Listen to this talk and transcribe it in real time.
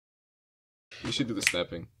We should do the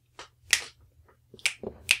snapping.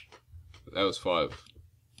 That was 5.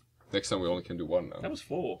 Next time we only can do 1 now. That was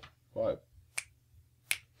 4. 5.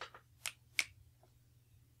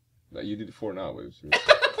 No, you did 4 now.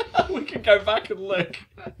 We can go back and look.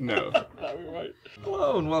 No. No, we won't.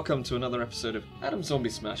 Hello and welcome to another episode of Adam Zombie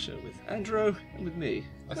Smasher with Andro and with me.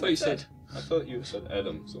 I thought you said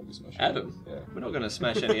Adam Zombie Smasher. Adam? Yeah. We're not going to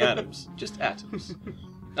smash any atoms, just atoms.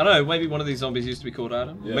 I don't know, maybe one of these zombies used to be called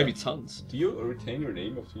Adam. Yeah. Maybe tons. Do you retain your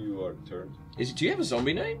name after you are turned? Do you have a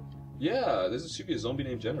zombie name? Yeah, there should be a zombie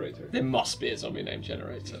name generator. There must be a zombie name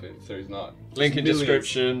generator. If there is not. Link in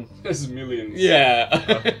description. There's millions.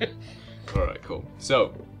 Yeah. Alright, cool.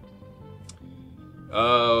 So,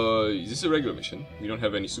 is this a regular mission? We don't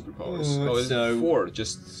have any superpowers. It's so 4,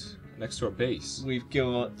 just next to our base. We've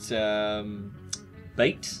got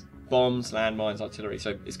bait, bombs, landmines, artillery,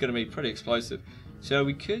 so it's going to be pretty explosive. So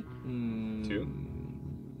we could... 2?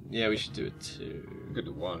 Yeah, we should do it 2. We could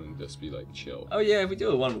do 1 and just be like chill. Oh yeah, if we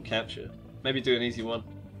do a 1, we'll capture. Maybe do an easy 1.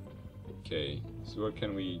 Okay, so what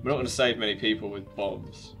can we... We're not going to save many people with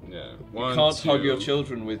bombs. Yeah. You 1, can't 2... hug your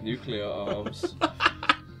children with nuclear arms. I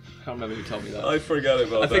can't remember who told me that. I forgot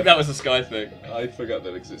about that. I think that was a Sky thing. I forgot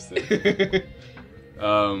that existed.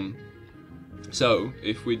 So,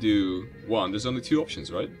 if we do 1, there's only 2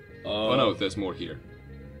 options, right? Oh no, there's more here.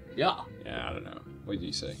 Yeah. Yeah, I don't know. What do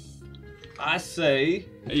you say? I say...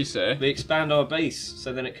 What do you say? we expand our base,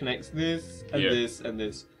 so then it connects this, and Here. this, and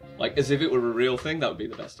this. Like, as if it were a real thing, that would be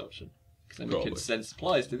the best option. Because then we Probably. could send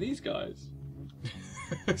supplies to these guys.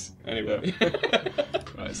 Anyway.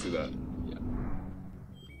 Right, let's do that.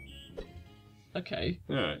 Okay.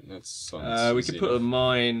 Alright, that's sounds We could put a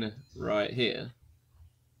mine right here.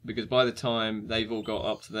 Because by the time they've all got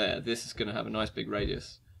up to there, this is going to have a nice big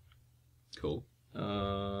radius. Cool.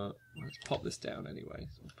 Let's pop this down anyway.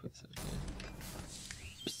 So we'll put that here.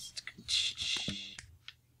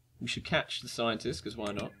 We should catch the scientists, because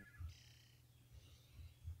why not?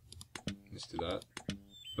 Let's do that.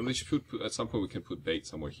 But we should put at some point we can put bait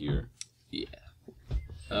somewhere here. Yeah.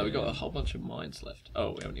 We got a whole bunch of mines left.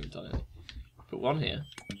 Oh, we haven't even done any. Put 1 here.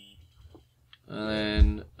 And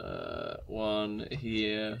then 1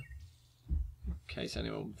 here. In case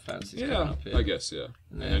anyone fancies coming up here. I guess, yeah.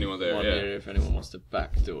 And And anyone there, 1 yeah. here if anyone wants to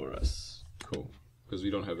backdoor us. Cool. Because we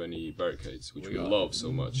don't have any barricades, which we got love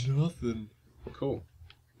so much. Nothing. Cool.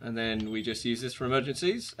 And then we just use this for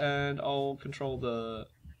emergencies, and I'll control the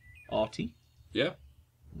RT. Yeah.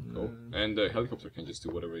 Cool. And the helicopter can just do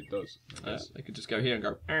whatever it does. I guess. They could just go here and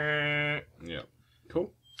go. Yeah.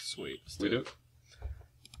 Cool. Sweet. Let's We do. it.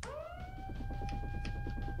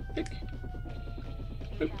 Pick.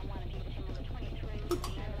 Boop.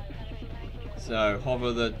 So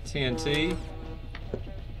hover the TNT.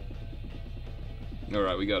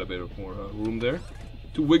 Alright, we got a bit of more room there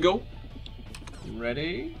to wiggle.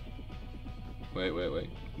 Ready? Wait.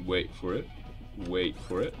 Wait for it. Wait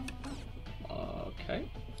for it. Okay.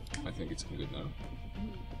 I think it's good now.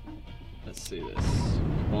 Let's see this.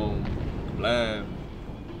 Boom. Blam.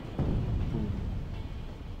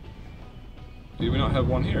 Do we not have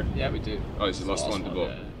 1 here? Yeah, we do. Oh, it's the last one to go.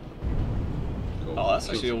 Yeah. Cool. Oh, that's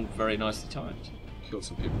Killed actually all very nicely timed. Killed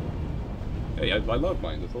some people. Hey, I love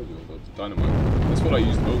mine. I told you about the dynamite. That's what I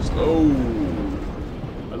use most. Oh!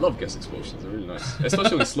 I love gas explosions. They're really nice.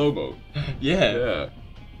 Especially slow-mo. Yeah. Yeah.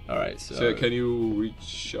 Alright, So can you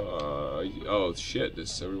reach... oh, shit.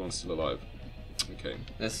 Everyone's still alive. Okay.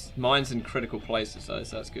 There's mines in critical places, though,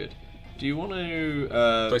 so that's good. Do you want to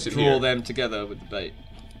Place it draw here. them together with the bait?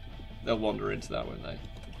 They'll wander into that, won't they?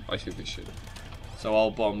 I think they should. So I'll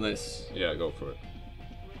bomb this, Yeah, go for it.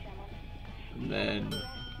 and then...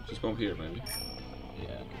 Just bomb here, maybe.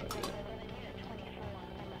 Yeah, go here.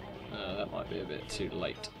 That might be a bit too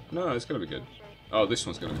late. No, it's gonna be good. Oh, this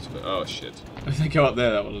one's gonna be too late. Oh, shit. If they go up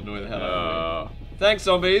there, that will annoy the hell out of me. Oh, Thanks,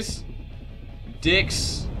 zombies!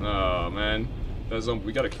 Dicks! man. That zombie.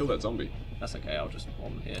 We gotta kill that zombie. That's okay, I'll just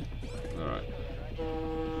bomb here. Alright.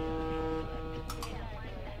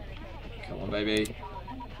 Come on, baby.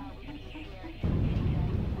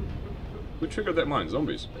 Who triggered that mine?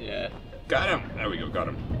 Zombies. Yeah. Got him! There we go, got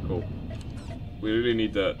him. Cool. We really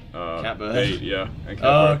need that Catbird. bait, yeah. And Oh,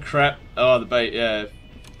 catbird. crap. Oh, the bait, yeah.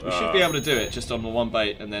 We should be able to do it just on the 1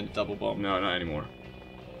 bait and then double bomb. No, not anymore.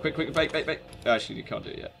 Quick, bait. Actually, you can't do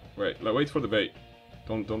it yet. Wait for the bait.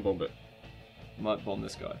 Don't bomb it. Might bomb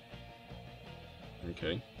this guy.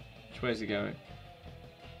 Okay. Which way is he going?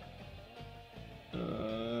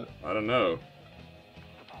 I don't know.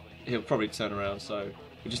 He'll probably turn around, so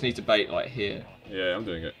we just need to bait like here. Yeah, I'm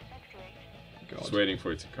doing it. God. Just waiting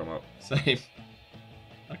for it to come up. Same.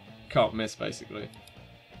 I can't miss, basically.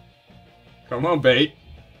 Come on, bait.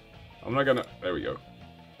 I'm not gonna... There we go.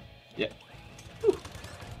 Yeah.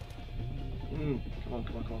 Come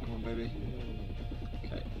on, baby.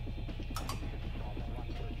 Okay.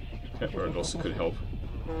 Edward also could help.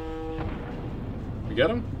 We get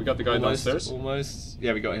him? We got the guy downstairs? Almost.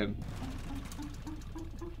 Yeah, we got him.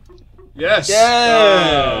 Yes!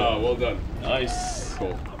 Yeah! Oh, well done. Nice.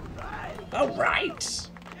 Cool. Alright!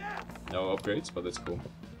 No upgrades, but that's cool.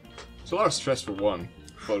 It's a lot of stress for one,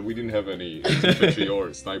 but we didn't have any infantry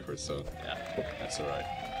or snipers, so Yeah. that's alright.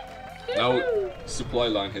 Now, supply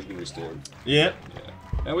line has been restored. Yep. Yeah.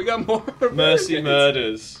 And we got more Mercy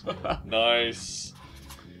murders. Nice.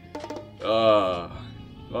 A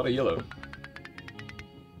lot of yellow.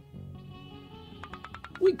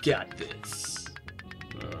 We got this.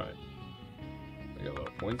 Alright. I got a lot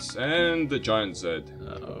of points. And the giant Z.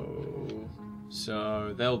 Uh-oh.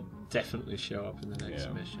 So, they'll definitely show up in the next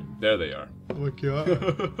mission. There they are. Oh my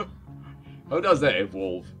god. How does that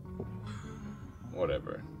evolve?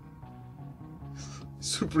 Whatever.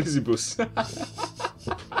 Super easy boost.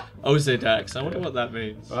 Osedax. I wonder what that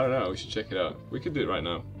means. I don't know. We should check it out. We could do it right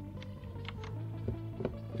now.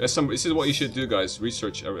 This is what you should do, guys.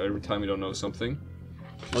 Research every time you don't know something.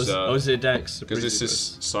 Osedax. Because this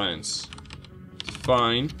is science.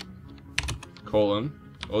 Define colon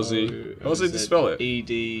Ozzy. Ozzy, spell it.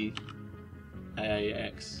 EDAX.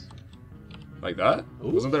 Like that? Ooh,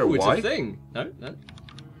 Wasn't there a it's Y? a thing. No.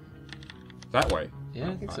 That way. Yeah,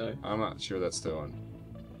 I think so. I'm not sure that's the one.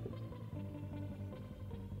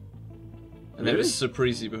 And then it's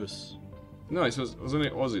Surprisibus. No, wasn't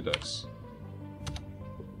it Osedax?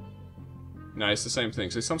 No, it's the same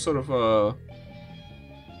thing. So it's some sort of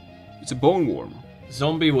it's a bone worm.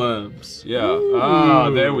 Zombie worms. Yeah. Ooh. Ah,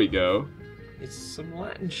 there we go. It's some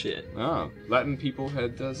Latin shit. Ah, Latin people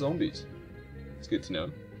had zombies. It's good to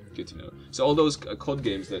know. Good to know. So all those COD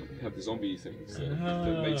games that have the zombie things,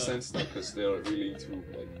 that make sense now because they are really into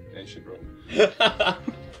like ancient Rome.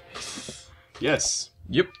 Yes.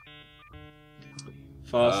 Yep.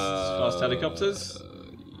 Fast helicopters.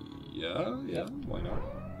 Yeah. Why not?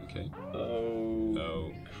 Okay. Oh.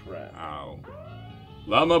 No. Crap. Ow.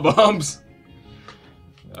 Llama bombs.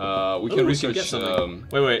 We can research.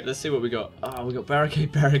 Wait. Let's see what we got. We got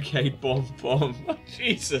barricade, bomb.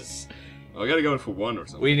 Jesus. I gotta go in for one or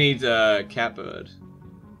something. We need catbird.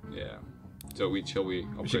 Yeah. So we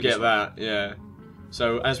upgrade We should get that. Yeah.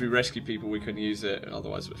 So as we rescue people, we can use it.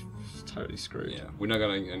 Otherwise, we're totally screwed. Yeah. We're not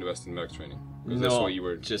gonna invest in mech training. Not That's what you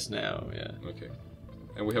were. just now. Yeah. Okay.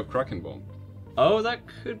 And we have Kraken bomb. Oh, that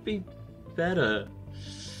could be better.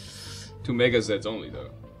 2 Mega Zs only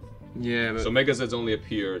though. Yeah, but So Mega Zs only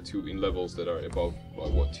appear in levels that are above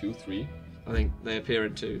what 2, 3? I think they appear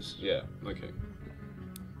in twos. Yeah. Okay.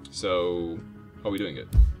 So, how are we doing it?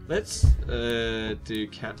 Let's do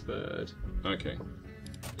catbird. Okay.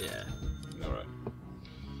 Yeah. All right.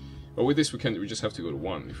 Well, with this we just have to go to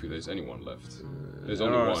 1 if there's any one left. There's there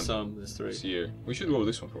only are 1. some. There's 3. It's here. We should go with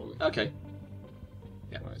this one probably. Okay.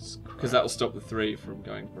 Yeah. Oh, it's crap. Because that will stop the 3 from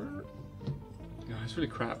going. Yeah, it's really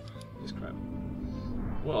crap. It's crap.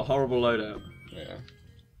 What a horrible loadout. Yeah.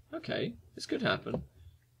 Okay, this could happen.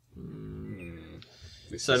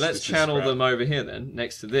 So let's channel them over here then,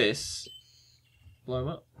 next to this. Blow them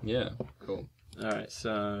up. Yeah, cool. Alright,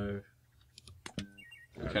 so...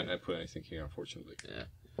 We can't put anything here, unfortunately. Yeah.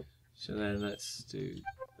 So then let's do...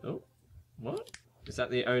 Oh, what? Is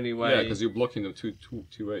that the only way? Yeah, because you're blocking them two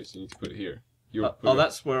ways. You need to put it here.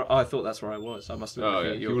 That's where... I thought that's where I was. I must have been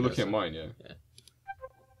looking at you your were looking cursor. at mine, yeah. Yeah.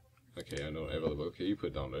 Okay, I know available. Okay, you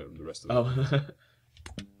put down the rest of Oh. them.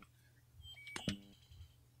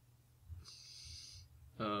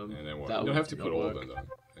 And then what? You don't have to put all of them down.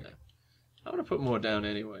 Okay. I want to put more down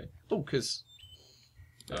anyway. Oh, because...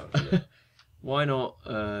 Yeah, why not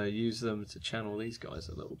use them to channel these guys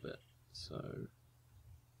a little bit? So...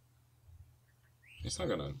 It's not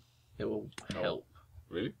gonna... It will help.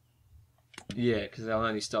 Really? Yeah, because they'll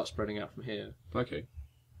only start spreading out from here. Okay.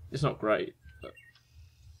 It's not great, but...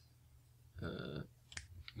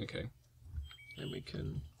 Okay. Then we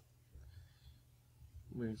can...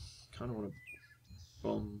 We kind of want to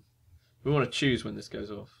bomb... We want to choose when this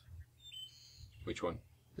goes off. Which one?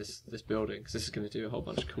 This building, because this is going to do a whole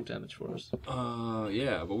bunch of cool damage for us.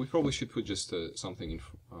 Yeah, but we probably should put just something in...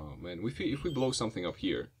 Oh, man. If we blow something up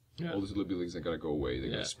here, all these little buildings are going to go away. They're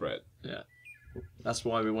going to spread. Yeah. That's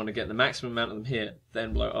why we want to get the maximum amount of them here,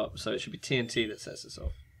 then blow it up. So it should be TNT that sets us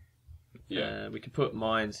off. Yeah. We can put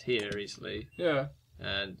mines here easily. Yeah.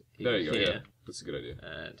 And there you go, here, yeah. That's a good idea.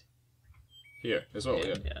 And here as well,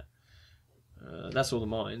 yeah. That's all the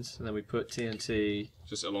mines. And then we put TNT...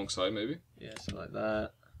 Just alongside, maybe? Yeah, so like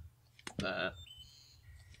that. That.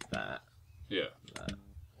 Yeah. That.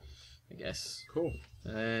 guess. Cool.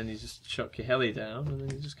 And you just chuck your heli down, and then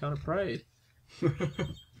you just kind of prayed.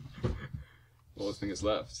 All the thing is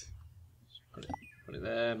left. Put it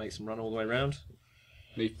there, makes them run all the way around.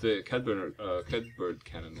 If the catbird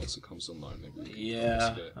cannon also comes online, maybe.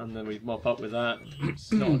 Yeah, and then we mop up with that.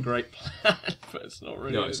 It's not a great plan, but it's not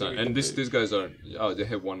really. No, it's not. And these guys aren't. Oh, they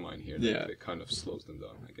have one mine here. Yeah. It kind of slows them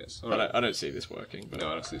down, I guess. I don't see this working. But No,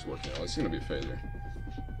 I don't see this working at all. It's gonna be a failure.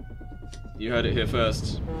 You heard it here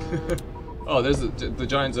first. Oh, there's the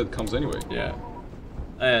giant that comes anyway. Yeah.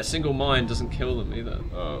 A single mine doesn't kill them either.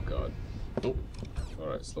 Oh god. Oh.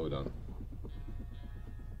 Alright, slow it down.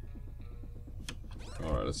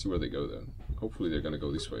 Alright, let's see where they go then. Hopefully they're gonna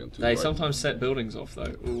go this way onto the right. They sometimes set buildings off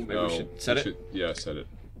though. Ooh, maybe we should set it. Yeah, set it.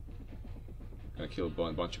 Gonna kill a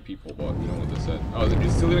bunch of people, but we don't want the set. Oh,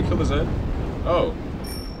 is still gonna kill the set? Oh,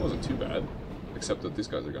 that wasn't too bad. Except that these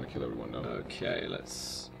guys are gonna kill everyone now. Okay,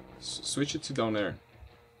 let's switch it to down there.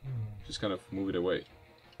 Just kind of move it away.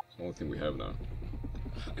 It's the only thing we have now.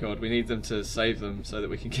 God, we need them to save them so that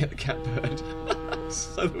we can get the catbird.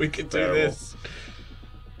 So that we can do terrible. this.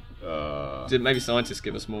 Did maybe scientists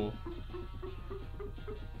give us more?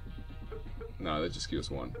 No, they just give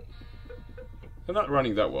us one. They're not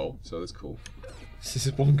running that well, so that's cool. This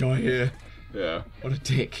is one guy here. Yeah. What a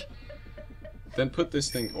dick. Then put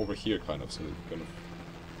this thing over here, kind of, so it kind of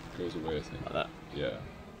goes away, I think. Like that? Yeah.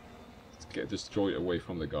 Let's get destroyed away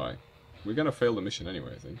from the guy. We're gonna fail the mission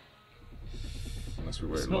anyway, I think. Unless we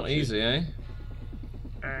were It's not lucky. easy, eh?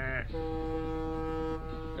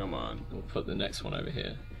 Come on. We'll put the next one over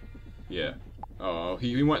here. Yeah. Oh,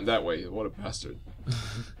 he went that way. What a bastard.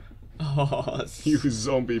 Oh, that's You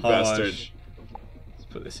zombie harsh. bastard. Let's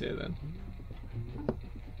put this here then.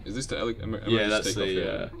 Is this the Yeah, that's the.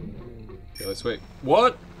 Yeah, let's wait.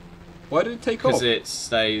 What? Why did it take off?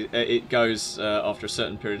 Because it goes after a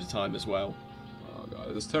certain period of time as well. Oh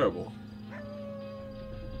god, that's terrible.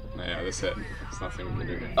 Yeah, that's it. There's nothing we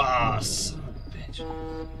can do. Ah, son of a bitch.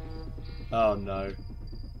 Oh no.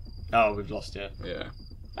 Oh, we've lost you. Yeah.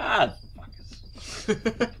 Ah,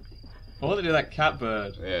 fuckers. I want to do that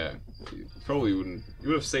catbird. Yeah. You probably wouldn't. You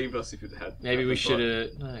would have saved us if you'd had. Maybe we should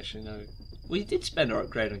have. No, actually, no. We did spend our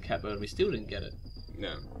upgrade on catbird. We still didn't get it.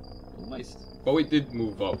 No. Almost. But we did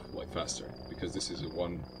move up like faster because this is a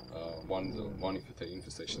one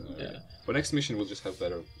infestation. Yeah. But next mission we'll just have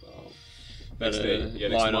better. Better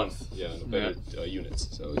next line month. up. Yeah, better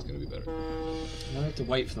units. So it's gonna be better. I have to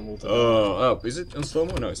wait for them all to. Oh, is it on slow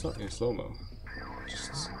mo? No, it's not in slow mo.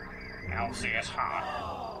 Just. LCS hard.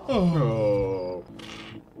 Oh.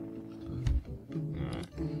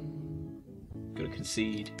 Gotta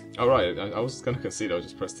concede. All right, I was gonna concede. I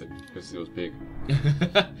just pressed it because it was big.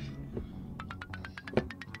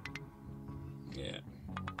 Yeah.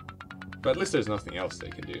 But at least there's nothing else they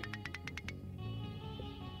can do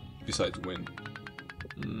besides win.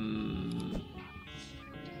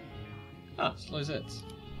 Ah, slow Zeds.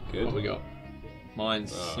 Good. What we got?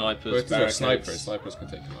 Mines, snipers, but these are barricades. snipers. Snipers can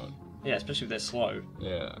take them out. Yeah, especially if they're slow.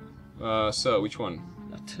 Yeah. So which one?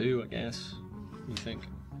 Two, I guess. You think?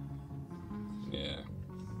 Yeah.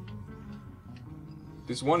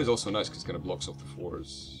 This one is also nice because it kind of blocks off the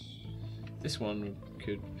floors. This one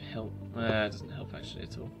could help. It doesn't help actually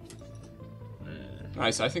at all.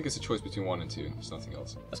 Nice. I think it's a choice between 1 and 2. There's nothing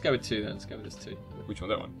else. Let's go with 2 then. Let's go with this 2. Which one?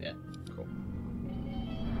 That one? Yeah. Cool.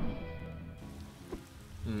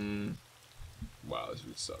 Wow, this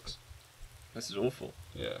really sucks. This is awful.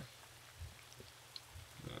 Yeah.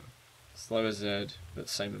 Slow as Z, but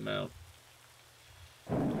same amount.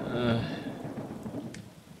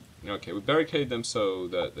 Okay, we barricade them so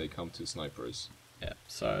that they come to snipers. Yeah,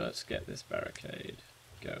 so let's get this barricade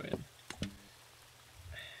going.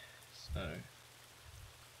 So...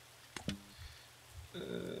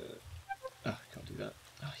 I can't do that.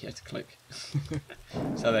 Oh, you have to click.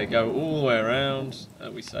 So they go all the way around,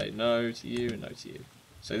 and we say no to you and no to you.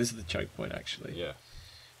 So this is the choke point, actually. Yeah.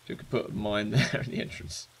 If you could put a mine there in the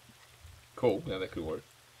entrance. Cool, yeah, that could work.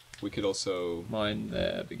 We could also... Mine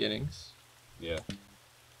their beginnings. Yeah.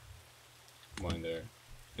 Mine there.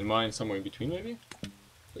 And mine somewhere in between, maybe?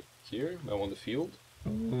 Like here? On the field?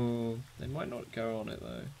 Ooh, they might not go on it,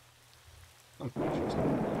 though. I'm pretty sure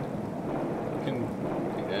something. We can...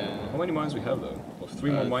 Yeah. How many mines we have, though? Well,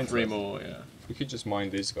 3 more mines 3 left. more, yeah. We could just mine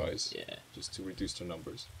these guys. Yeah. Just to reduce their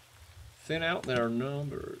numbers. Thin out their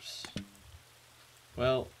numbers.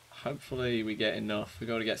 Well, hopefully we get enough. We've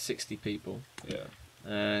got to get 60 people. Yeah.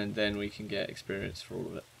 And then we can get experience for all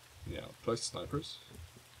of it. Yeah, place snipers.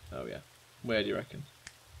 Oh, yeah. Where do you reckon?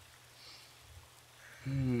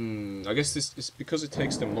 I guess this is because it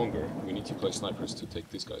takes them longer. We need to place snipers to take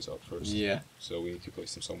these guys out first. Yeah. So we need to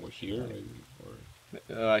place them somewhere here, maybe, or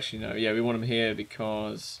Actually, no. Yeah, we want them here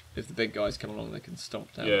because if the big guys come along, they can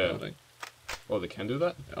stomp down the building. Oh, they can do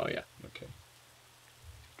that? Oh, yeah. Okay.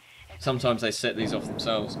 Sometimes they set these off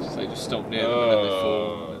themselves because they just stomp near them and then they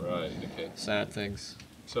fall. Right, okay. Sad things.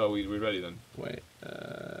 So we're ready then? Wait,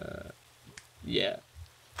 yeah.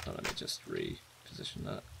 Oh, let me just reposition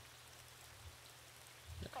that.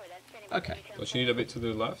 Yeah. Okay. Don't you need a bit to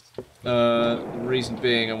the left? Reason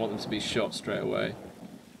being, I want them to be shot straight away.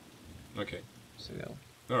 Okay. So they'll.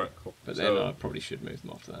 Alright, cool. But then I probably should move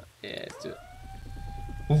them after that. Yeah, let's do it.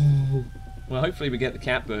 Ooh. Well, hopefully we get the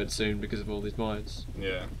catbird soon because of all these mines.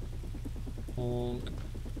 Yeah. Honk.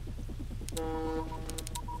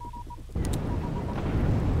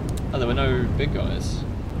 Oh, there were no big guys.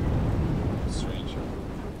 Strange.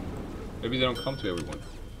 Maybe they don't come to everyone.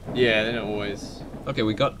 Yeah, they don't always. Okay,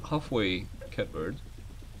 we got halfway catbird.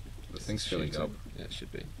 The thing's filling up. Yeah, it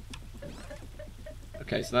should be.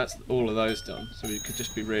 Okay, so that's all of those done. So we could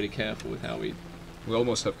just be really careful with how we... We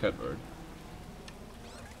almost have catbird.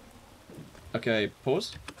 Okay,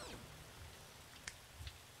 pause.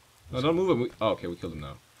 No, don't move him. Oh, okay, we killed him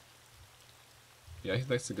now. Yeah, I think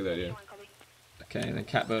that's a good idea. Okay, and then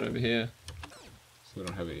catbird over here. So we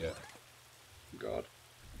don't have it yet. God.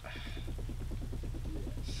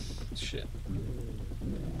 Shit.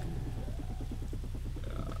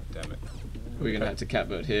 Damn it. We're gonna have to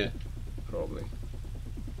catbird here. Probably.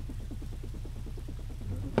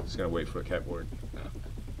 Just gonna wait for a catbird. No.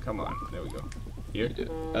 Come on, there we go. Here?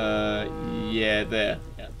 Yeah, there.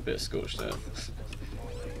 Yeah, bit of scorched earth.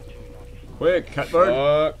 Quick, catbird!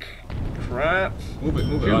 Fuck. Crap. Move it,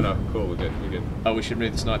 move it. Oh no, cool, we're good, we're good. Oh, we should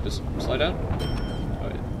move the snipers. Slow down.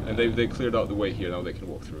 Right. And they cleared out the way here, now they can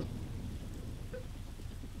walk through.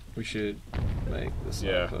 We should make the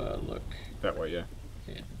sniper look... That way, yeah.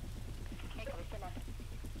 Yeah.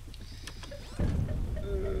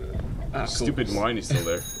 Cool. Stupid mine is still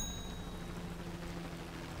there.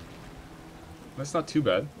 That's not too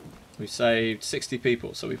bad. We've saved 60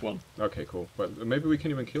 people, so we've won. Okay, cool. But maybe we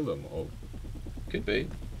can even kill them. Oh. Could be.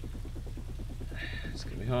 It's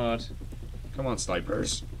gonna be hard. Come on,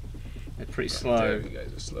 snipers. They're pretty slow. Damn, you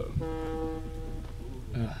guys are slow.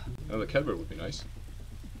 Oh, the catbird would be nice.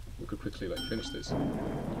 We could quickly like finish this.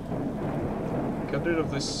 Get rid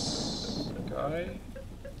of this guy.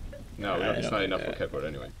 No, that's not enough for catbird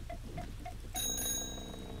anyway.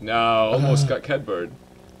 No, almost got catbird.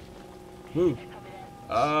 Woo.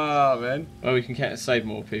 Ah, man. Well, we can save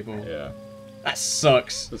more people. Yeah. That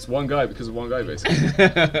sucks. That's one guy because of one guy, basically.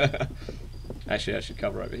 Actually, I should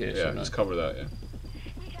cover over here. Yeah, just cover that. Yeah.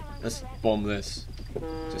 Let's bomb this,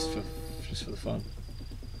 just for the fun.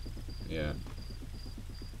 Yeah.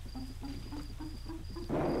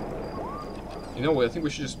 You know what? I think we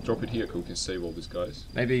should just drop it here, so we can save all these guys.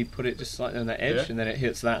 Maybe put it just slightly on the edge, and then it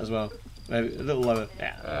hits that as well. Maybe a little lower.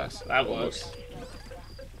 Yeah, that works.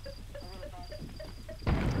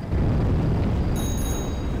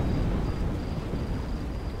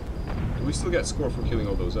 Do we still get score for killing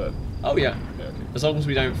all those Ed? Oh yeah. Yeah, okay. As long as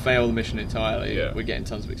we don't fail the mission entirely, we're getting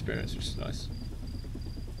tons of experience, which is nice.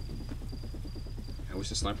 I wish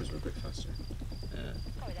the snipers were a bit faster. Yeah.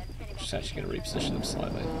 Just actually going to reposition them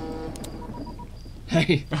slightly.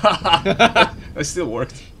 Hey! That still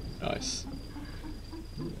worked. Nice.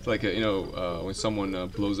 It's like, you know, when someone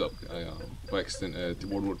blows up by accident at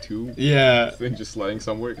World War II. Yeah. Thing just lying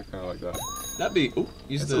somewhere, kind of like that. That'd be... Oh,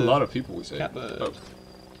 use That's a lot of people, we say. Catbird. Oh.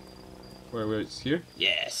 Where it's here?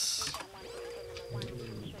 Yes!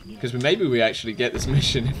 Because maybe we actually get this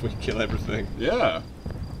mission if we kill everything. Yeah!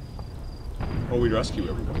 Or we rescue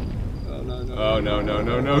everyone. Oh no, no. Oh no, no,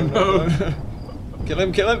 no, no, no! Kill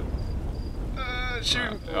him, kill him!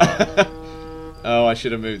 Shoot! Oh, I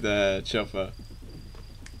should have moved the chopper.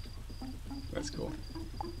 That's cool.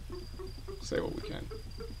 Say what we can.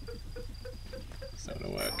 It's not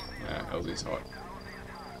gonna work. Yeah, LZ's hot.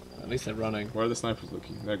 At least they're running. Where are the snipers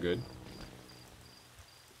looking? They're good.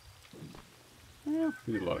 Yeah,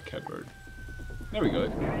 we did a lot of catbird. There we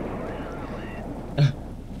go.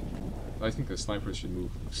 I think the snipers should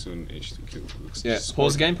move soon-ish to kill. Yeah,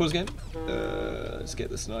 pause game, pause game. Let's get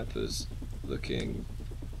the snipers looking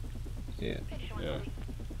here. Yeah.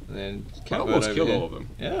 And then I almost killed all of them.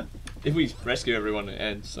 Yeah. If we rescue everyone at the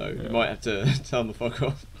end, so you might have to tell them to fuck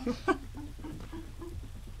off.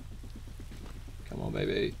 Come on,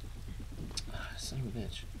 baby. Son of a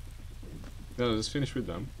bitch. No, let's finish with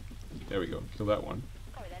them. There we go. Kill that one.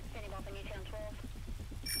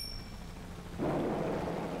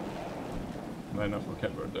 Not enough for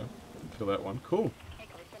catbird though. Kill that one. Cool.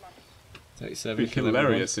 37. It'd be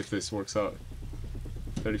hilarious if this works out.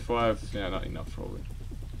 35. Yeah, not enough probably.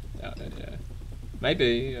 Yeah.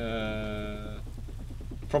 Maybe.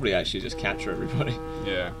 probably actually just capture everybody.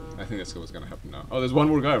 Yeah, I think that's what's gonna happen now. Oh, there's one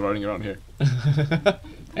more guy running around here.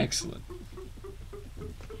 Excellent.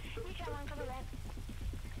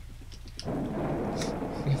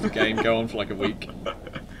 The game go on for like a week.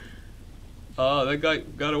 Oh, that guy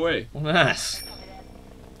got away. What an ass.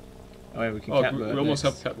 Oh yeah, we can cat we almost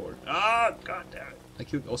have catboard. Ah, god damn it. I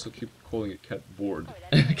could also keep calling it catboard.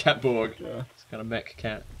 Catborg. Yeah. It's got a mech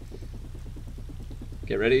cat.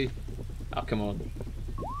 Get ready. Oh, come on.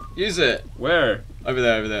 Use it. Where? Over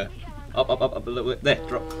there, over there. Up a little bit. There,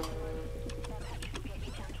 drop.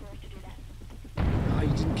 Oh, you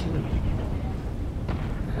didn't kill him.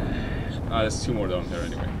 Ah, there's 2 more down there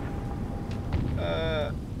anyway.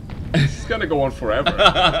 It's gonna go on forever.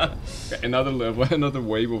 Okay, another level, another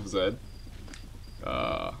wave of Zed.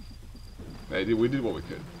 We did what we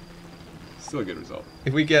could. Still a good result.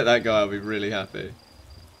 If we get that guy, I'll be really happy.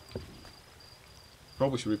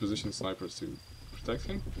 Probably should reposition snipers to protect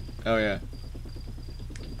him. Oh yeah.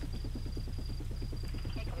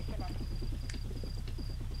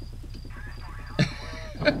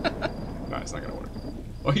 Nah, it's not gonna work.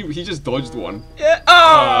 Oh, he just dodged one. Yeah.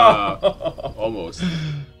 Oh! Almost.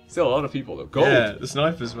 Still a lot of people though. Gold. Yeah, the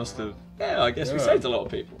snipers must have. Yeah, I guess we saved a lot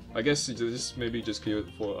of people. I guess you just maybe just give it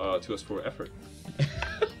for to us for effort.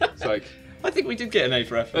 It's like I think we did get an A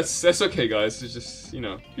for effort. that's okay, guys. It's just you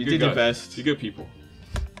did your best. You good people.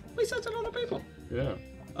 We saved a lot of people. Yeah.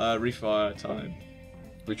 Refire time.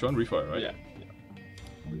 Which one? Refire, right? Yeah.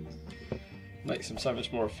 Makes them so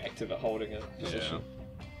much more effective at holding a position.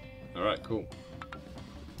 Yeah. All right, cool.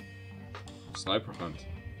 Sniper hunt.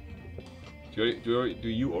 Do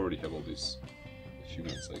you already have all these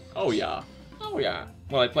achievements? Like? Oh yeah. Oh yeah.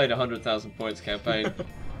 Well, I played 100,000 points campaign.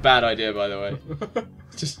 Bad idea, by the way.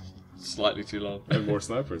 Just slightly too long. And more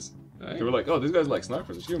snipers. Right? They were like, oh, these guys like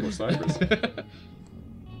snipers. Let's give them more snipers.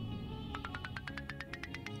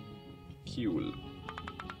 Cool.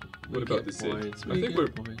 What about this? I think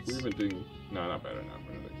we've been doing. No, not better now.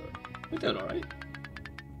 We're not better. We're doing alright.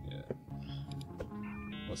 Yeah.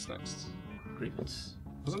 What's next? Grievance.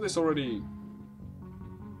 Wasn't this already?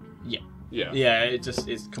 Yeah. Yeah. Yeah, it just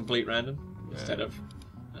is complete random instead of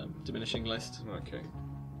diminishing list. Okay.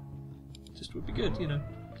 Just would be good, you know.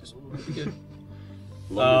 Just would be good.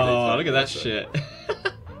 Oh, look at that shit.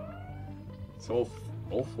 It's all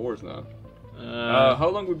 4s now. How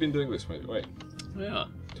long have we been doing this? Wait. Yeah.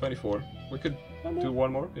 24. We could do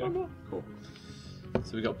one more. Yeah. One more. Cool.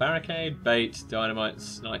 So we got barricade, bait, dynamite,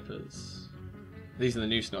 snipers. These are the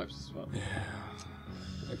new snipers as well. Yeah.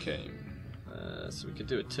 Okay. So we could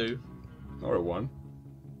do a 2. Or a 1.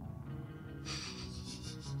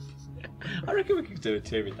 I reckon we could do a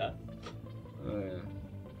 2 with that.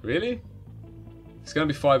 Really? It's gonna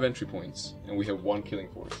be 5 entry points, and we have 1 killing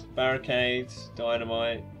force. Barricades,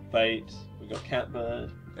 dynamite, bait. We got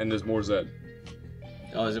catbird. And there's more Zed.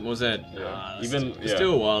 Oh, is it more Zed? Yeah.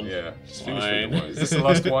 Still 1. Yeah. Just finish Fine. with the 1. Is this the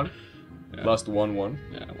last one? Yeah. Last 1-1.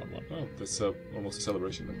 Yeah, 1-1. Oh, that's almost a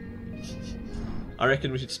celebration then. I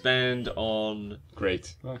reckon we should spend on.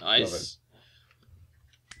 Great. Oh, Nice.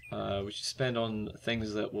 We should spend on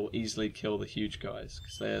things that will easily kill the huge guys,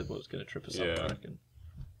 because they're what's going to trip us up, I reckon.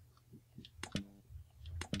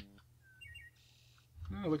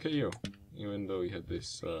 Oh, look at you. Even though you had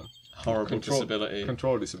this horrible disability.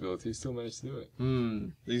 Control disability, you still managed to do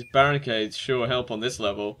it. These barricades sure help on this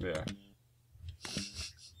level. Yeah.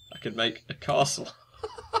 I could make a castle.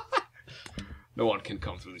 No one can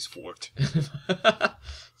come through this fort.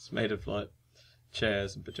 It's made of like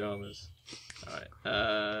chairs and pajamas.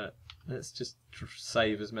 Alright, let's just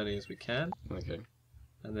save as many as we can. Okay.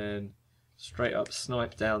 And then straight up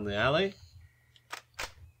snipe down the alley.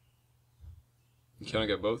 Can I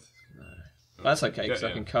get both? No. That's okay, because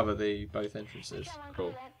I can cover both entrances.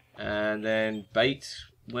 Cool. And then bait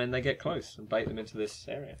when they get close, and bait them into this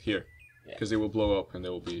area. Here. Because they will blow up and they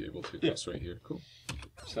will be able to go straight here. Cool.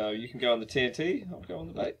 So you can go on the TNT, I'll go on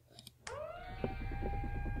the bait.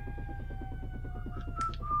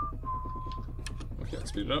 Okay, let's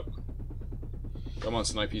speed it up. Come on,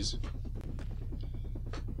 snipies.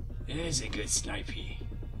 There's a good snipey.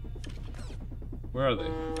 Where are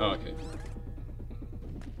they? Oh, okay.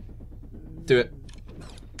 Do it.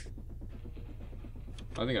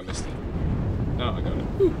 I think I missed it. No, I got it.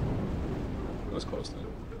 Whew. That was close then.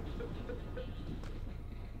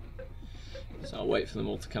 So I'll wait for them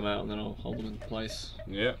all to come out and then I'll hold them in place.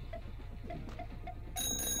 Yeah.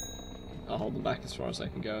 I'll hold them back as far as they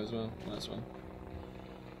can go as well. That's well.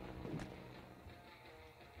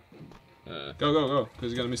 Go,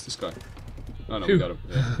 because you're gonna miss this guy. Oh no, we got him.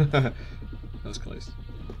 Yeah. That was close.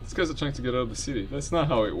 These guys are trying to get out of the city. That's not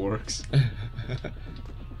how it works.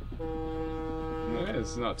 Yeah,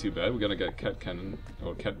 it's not too bad. We're gonna get cat cannon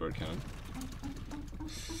or catbird cannon.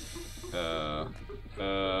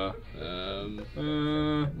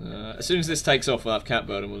 As soon as this takes off, we'll have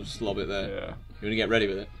catbird and we'll just lob it there. Yeah. You want to get ready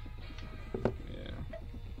with it? Yeah.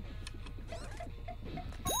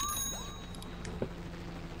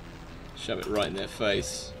 Shove it right in their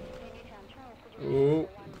face. Oh,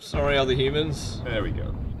 sorry, other humans. There we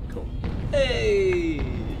go. Cool. Hey!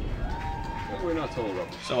 Well, we're not total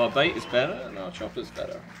rubbish. So our bait is better and our chopper's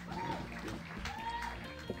better.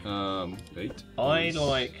 Bait. I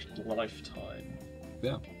like lifetime.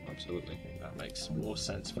 Yeah, absolutely. That makes more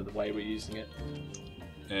sense for the way we're using it.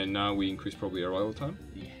 And now we increase probably arrival time.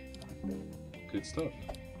 Yeah. Good stuff.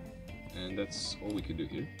 And that's all we can do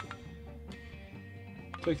here.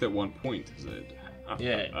 Take that 1 point, Zed.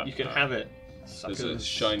 Yeah, you can have it. There's a Suckers.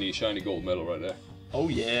 shiny gold medal right there. Oh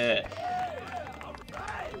yeah.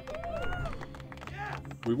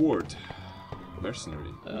 Reward.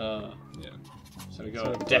 Mercenary. Yeah. So we got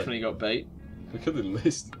So definitely got bait. Look at the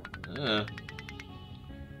list.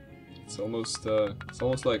 It's almost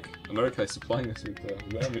like America is supplying us with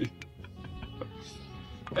money.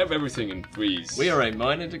 Have everything in threes. We are a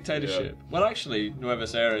minor dictatorship. Yeah. Well, actually,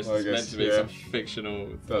 Nuevos Aires Well, I is guess, meant to be yeah. some fictional.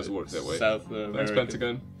 Does work that way. South America. Thanks,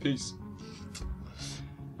 Pentagon. Peace.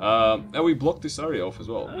 And we blocked this area off as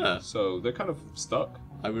well. So they're kind of stuck.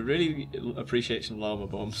 I would really appreciate some llama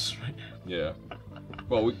bombs right now. Yeah.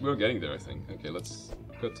 Well, we're getting there, I think. Okay, let's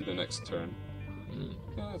go to the next turn.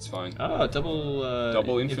 Yeah, that's fine. Ah,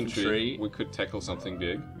 double infantry. We could tackle something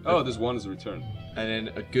big. Oh, there's one as a return. And then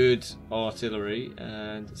a good artillery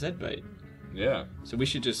and Z bait. Yeah, So we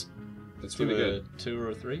should just that's do really a good. 2 or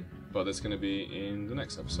a 3. But that's going to be in the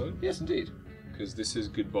next episode. Yes, indeed. Because this is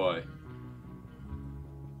goodbye.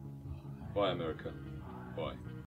 Bye, America. Bye.